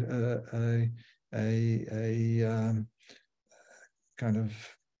certainly a kind of.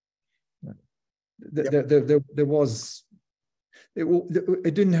 There was,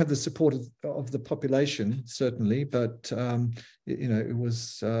 it didn't have the support of the population, certainly, but you know, it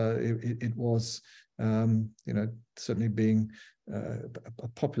was you know, certainly being a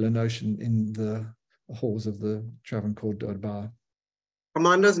popular notion in the halls of the Travancore Darbar.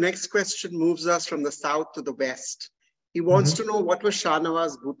 Commander's next question moves us from the south to the west. He wants to know what was Shah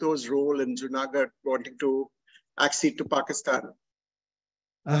Nawaz Bhutto's role in Junagadh wanting to accede to Pakistan.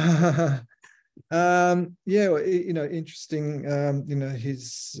 Yeah, you know, interesting. You know,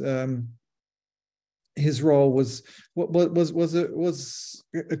 his role was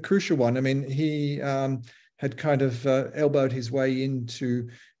a crucial one. I mean, he had kind of elbowed his way into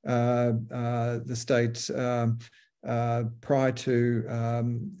the state prior to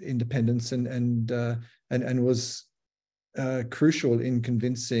independence, and was crucial in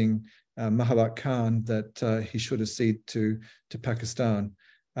convincing Mahabat Khan that he should accede to Pakistan.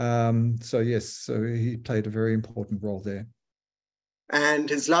 So yes, so he played a very important role there. And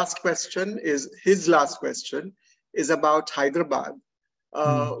his last question is about Hyderabad.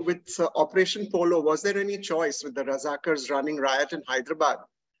 With Operation Polo, was there any choice with the Razakars running riot in Hyderabad?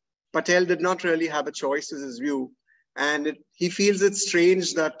 Patel did not really have a choice, is his view. And he feels it's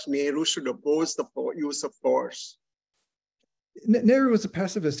strange that Nehru should oppose the use of force. Nehru was a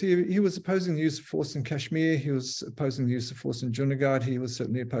pacifist. He was opposing the use of force in Kashmir. He was opposing the use of force in Junagadh. He was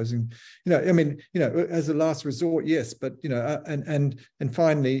certainly opposing, you know, I mean, you know, as a last resort, yes, but you know, and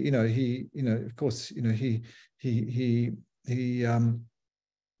finally, you know, he, you know, of course, you know, he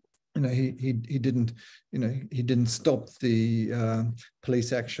you know, he didn't, you know, he didn't stop the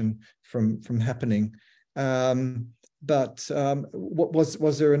police action from happening. But what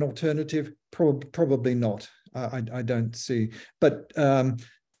was there an alternative? Probably not. I don't see. But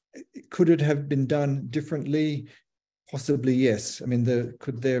could it have been done differently? Possibly, yes. I mean,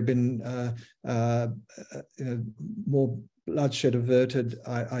 could there have been you know, more bloodshed averted?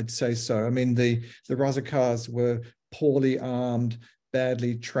 I'd say so. I mean, the Razakars were poorly armed,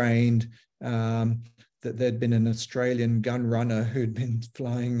 badly trained. That there'd been an Australian gun runner who'd been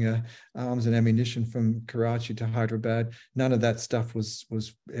flying arms and ammunition from Karachi to Hyderabad. None of that stuff was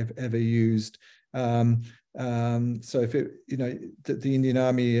ever used. So if it, you know, the Indian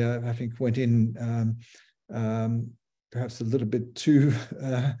Army, I think, went in perhaps a little bit too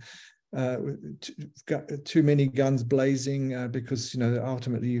too many guns blazing, because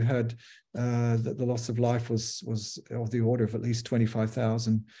ultimately you had the loss of life was of the order of at least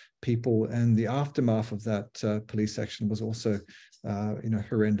 25,000 people, and the aftermath of that police action was also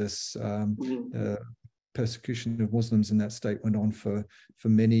horrendous. Persecution of Muslims in that state went on for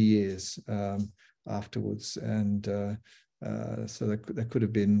many years afterwards, and so there could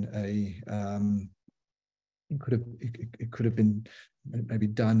have been it could have been maybe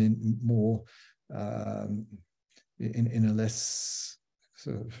done in more in a less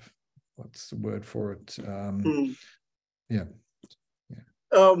sort of, what's the word for it? Yeah.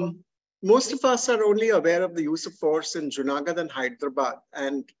 Most of us are only aware of the use of force in Junagadh and Hyderabad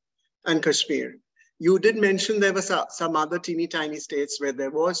and Kashmir. You did mention there were some other teeny tiny states where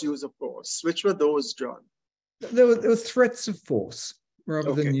there was use of force. Which were those, John? There were threats of force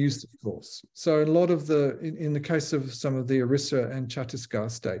rather than use of force. So a lot of in the case of some of the Orissa and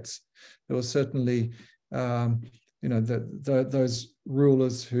Chhattisgarh states, there was certainly, those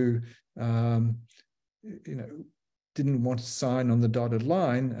rulers who, didn't want to sign on the dotted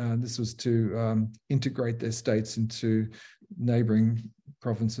line. This was to integrate their states into neighboring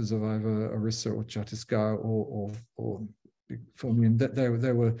provinces of either Orissa or Chhattisgarh or forming that they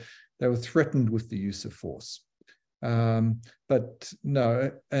were threatened with the use of force. But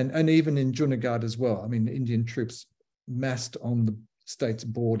no, and even in Junagadh as well. I mean, Indian troops massed on the state's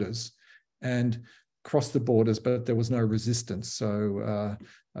borders and crossed the borders, but there was no resistance. So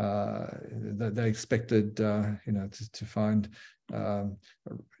they expected, to find a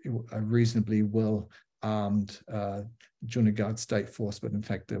reasonably well-armed Junagadh state force, but in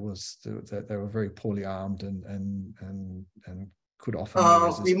fact, they were very poorly armed and could offer no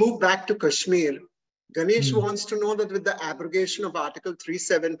resistance. We move back to Kashmir. Ganesh wants to know that with the abrogation of Article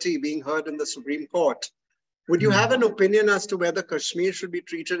 370 being heard in the Supreme Court, would you have an opinion as to whether Kashmir should be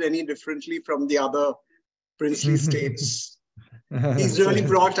treated any differently from the other princely states? He's really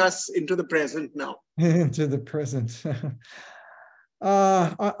brought us into the present now. Into the present.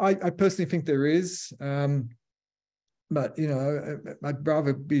 I personally think there is, but I'd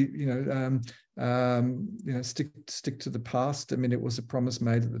rather be stick to the past. I mean, it was a promise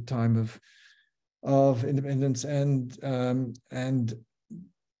made at the time of independence, and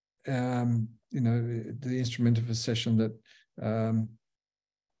the instrument of accession that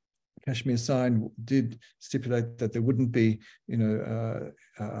Kashmir signed did stipulate that there wouldn't be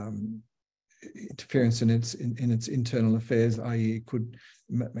interference in its internal affairs, i.e. it could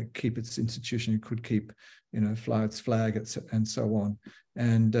keep its institution, it could keep fly its flag, and so on,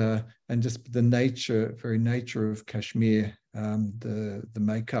 and just the very nature of Kashmir, the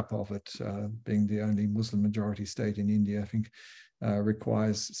makeup of it, being the only Muslim majority state in India, I think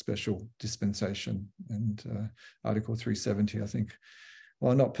requires special dispensation, and Article 370, I think,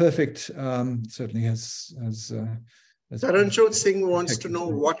 while not perfect, certainly has Taranjot Singh wants to know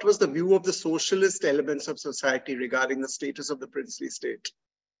what was the view of the socialist elements of society regarding the status of the princely state?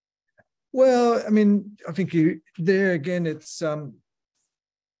 Well, I mean, I think there again, it's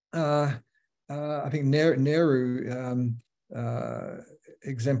I think Nehru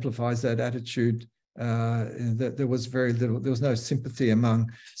exemplifies that attitude. That there was very little, there was no sympathy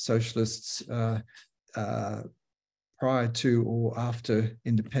among socialists prior to or after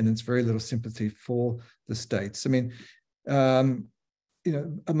independence, very little sympathy for the states. I mean,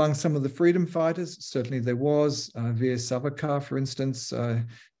 among some of the freedom fighters, certainly there was Veer Savarkar, for instance.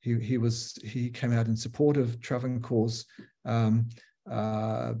 He came out in support of Travancore's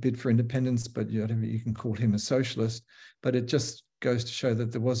bid for independence, but you can call him a socialist. But it just goes to show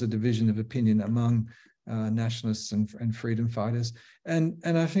that there was a division of opinion among nationalists and freedom fighters. And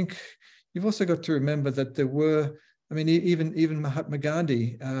I think you've also got to remember that there were, I mean, even Mahatma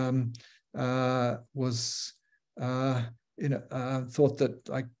Gandhi was thought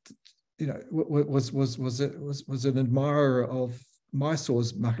that was an admirer of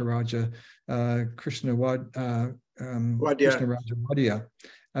Mysore's Maharaja Krishnaraja Wadia,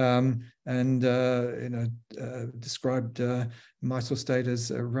 and described Mysore state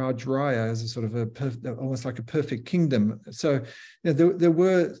as a Raj Raya, as a sort of almost like a perfect kingdom. So there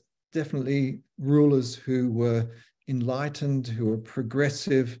were definitely rulers who were enlightened, who were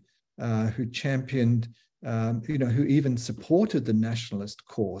progressive, who championed, who even supported the nationalist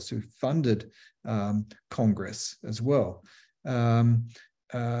cause, who funded Congress as well. So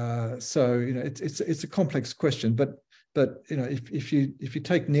it's a complex question, but if you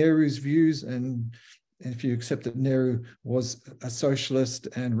take Nehru's views and if you accept that Nehru was a socialist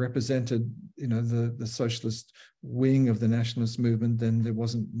and represented, the socialist wing of the nationalist movement, then there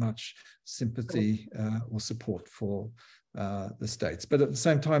wasn't much sympathy or support for the states. But at the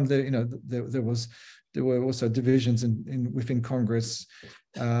same time, there were also divisions within Congress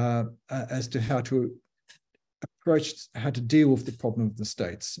as to how to deal with the problem of the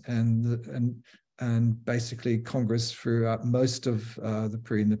states, and basically Congress throughout most of the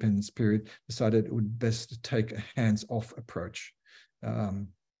pre-independence period decided it would best take a hands-off approach.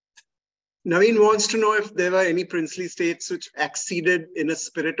 Naveen wants to know if there were any princely states which acceded in a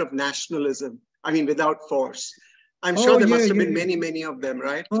spirit of nationalism, I mean, without force. I'm sure there must have been many of them,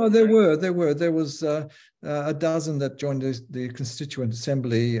 right? Oh, there were. There was a dozen that joined the Constituent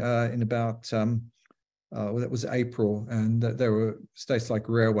Assembly in about, that was April, and there were states like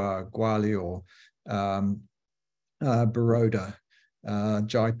Rewa, Gwalior, Baroda,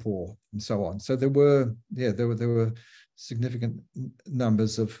 Jaipur, and so on. So there were significant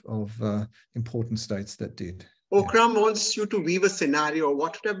numbers of important states that did. Okram wants you to weave a scenario.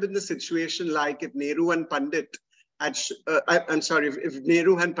 What would have been the situation like if Nehru and Pandit had, if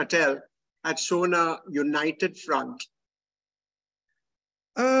Nehru and Patel had shown a united front?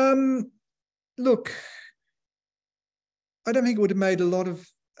 Look, I don't think it would have made a lot of.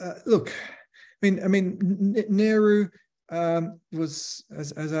 Look, I mean, Nehru was,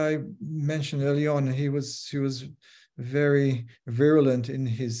 as I mentioned early on, he was very virulent in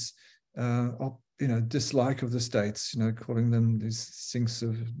his dislike of the states, calling them these sinks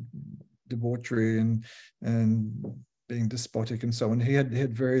of debauchery and being despotic and so on. He had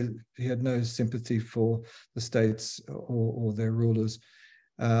no sympathy for the states or their rulers.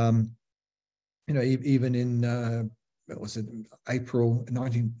 Even in was it April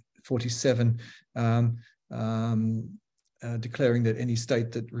 1947, declaring that any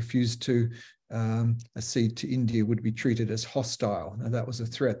state that refused to accede to India would be treated as hostile. Now that was a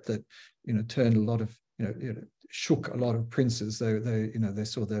threat that turned a lot of shook a lot of princes. They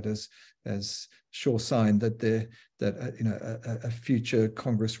saw that as sure sign that a future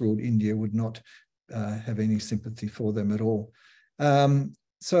Congress ruled India would not have any sympathy for them at all. But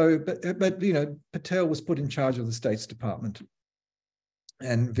Patel was put in charge of the States Department,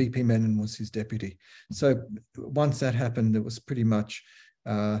 and VP Menon was his deputy. So once that happened, it was pretty much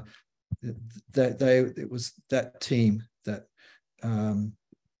it was that team that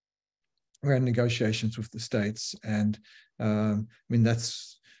ran negotiations with the states, and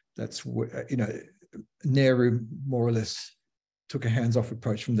that's Nehru more or less took a hands-off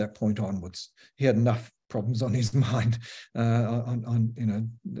approach from that point onwards. He had enough problems on his mind,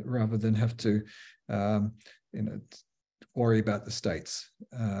 rather than have to worry about the states.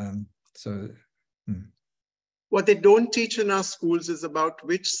 What they don't teach in our schools is about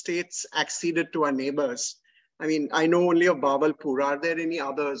which states acceded to our neighbors. I mean, I know only of Bawalpur. Are there any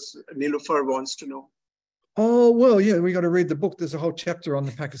others? Niloufar wants to know. Oh, well, yeah, we got to read the book. There's a whole chapter on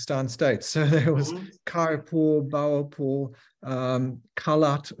the Pakistan states. So there was Khairpur, Bawalpur,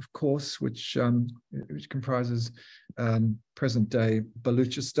 Kalat, of course, which comprises present-day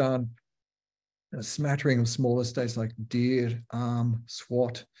Baluchistan, a smattering of smaller states like Dir,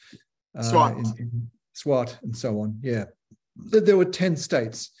 Swat, Swat, and so on. Yeah, there were 10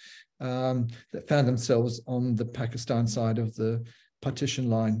 states that found themselves on the Pakistan side of the partition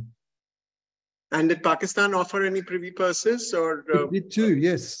line. And did Pakistan offer any privy purses? Or it did too.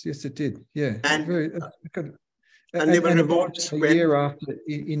 Yes, it did. Yeah, and they were revoked a year after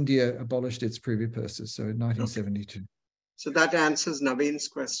India abolished its privy purses, so in 1972. Okay. So that answers Naveen's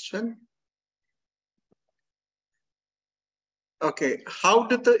question. Okay, how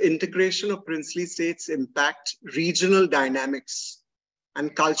did the integration of princely states impact regional dynamics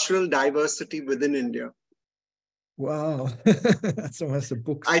and cultural diversity within India? Wow, that's almost a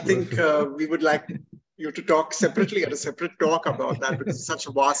book. I think we would like you to talk separately at a separate talk about that, because it's such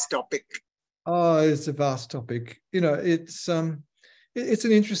a vast topic. Oh, it's a vast topic. It's an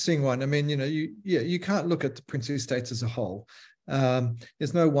interesting one. I mean, you can't look at the princely states as a whole.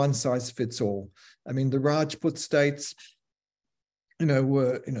 There's no one size fits all. I mean, the Rajput states,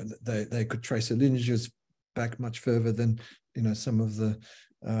 were they could trace their lineages back much further than some of the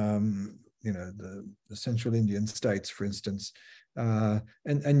the Central Indian states, for instance,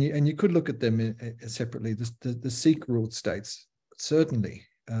 and you could look at them separately. The Sikh ruled states certainly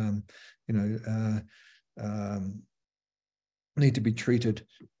need to be treated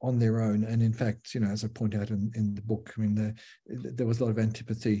on their own. And in fact, as I point out in the book, I mean, there was a lot of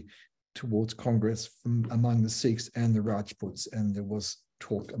antipathy towards Congress from among the Sikhs and the Rajputs, and there was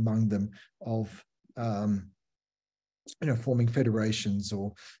talk among them of forming federations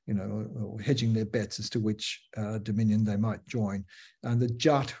or hedging their bets as to which dominion they might join. And the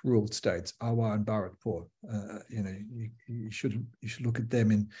Jat ruled states, Awa and Bharatpur, you should look at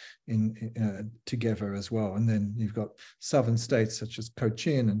them in together as well. And then you've got southern states such as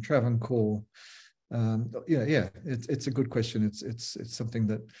Cochin and Travancore. It's a good question. It's something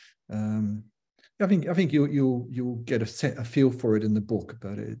that I think you'll get a feel for it in the book,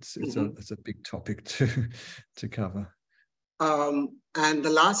 but it's a big topic to cover. And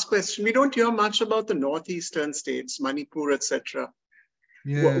the last question, we don't hear much about the northeastern states, Manipur, etc.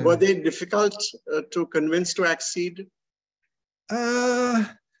 Yeah. Were they difficult to convince to accede?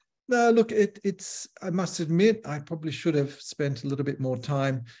 No, look, it's. I must admit, I probably should have spent a little bit more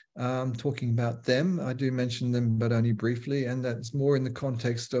time talking about them. I do mention them, but only briefly, and that's more in the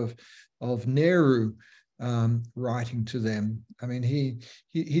context of Nehru writing to them. I mean, he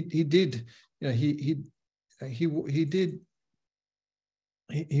did.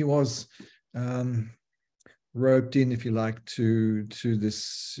 He was roped in, if you like, to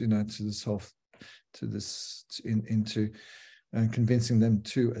this, into convincing them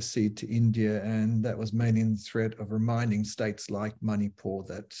to accede to India, and that was mainly in the threat of reminding states like Manipur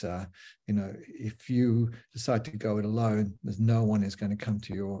that if you decide to go it alone, there's no one is going to come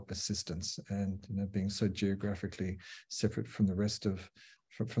to your assistance, and being so geographically separate from the rest of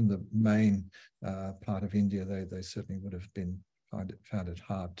from the main part of India, they certainly would have found it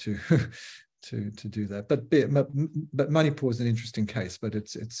hard to do that. But Manipur is an interesting case, but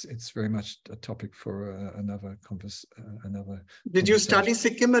it's very much a topic for another conversation. Did you study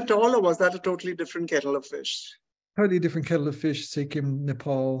Sikkim at all, or was that a totally different kettle of fish? Totally different kettle of fish. Sikkim,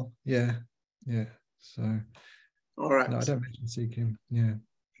 Nepal, yeah. So, all right. No, I don't mention Sikkim. Yeah.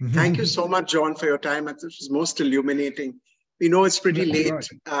 Thank you so much, John, for your time. It was most illuminating. We know it's pretty late, right.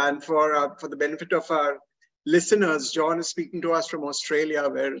 And for the benefit of our listeners, John is speaking to us from Australia,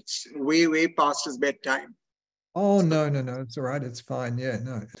 where it's way past his bedtime. Oh, no, it's all right. It's fine. Yeah,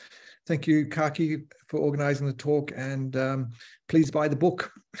 no. Thank you, Khaki, for organizing the talk, and please buy the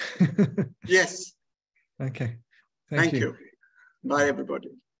book. Yes. Okay. Thank you. Bye, everybody.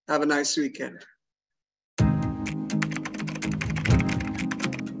 Have a nice weekend.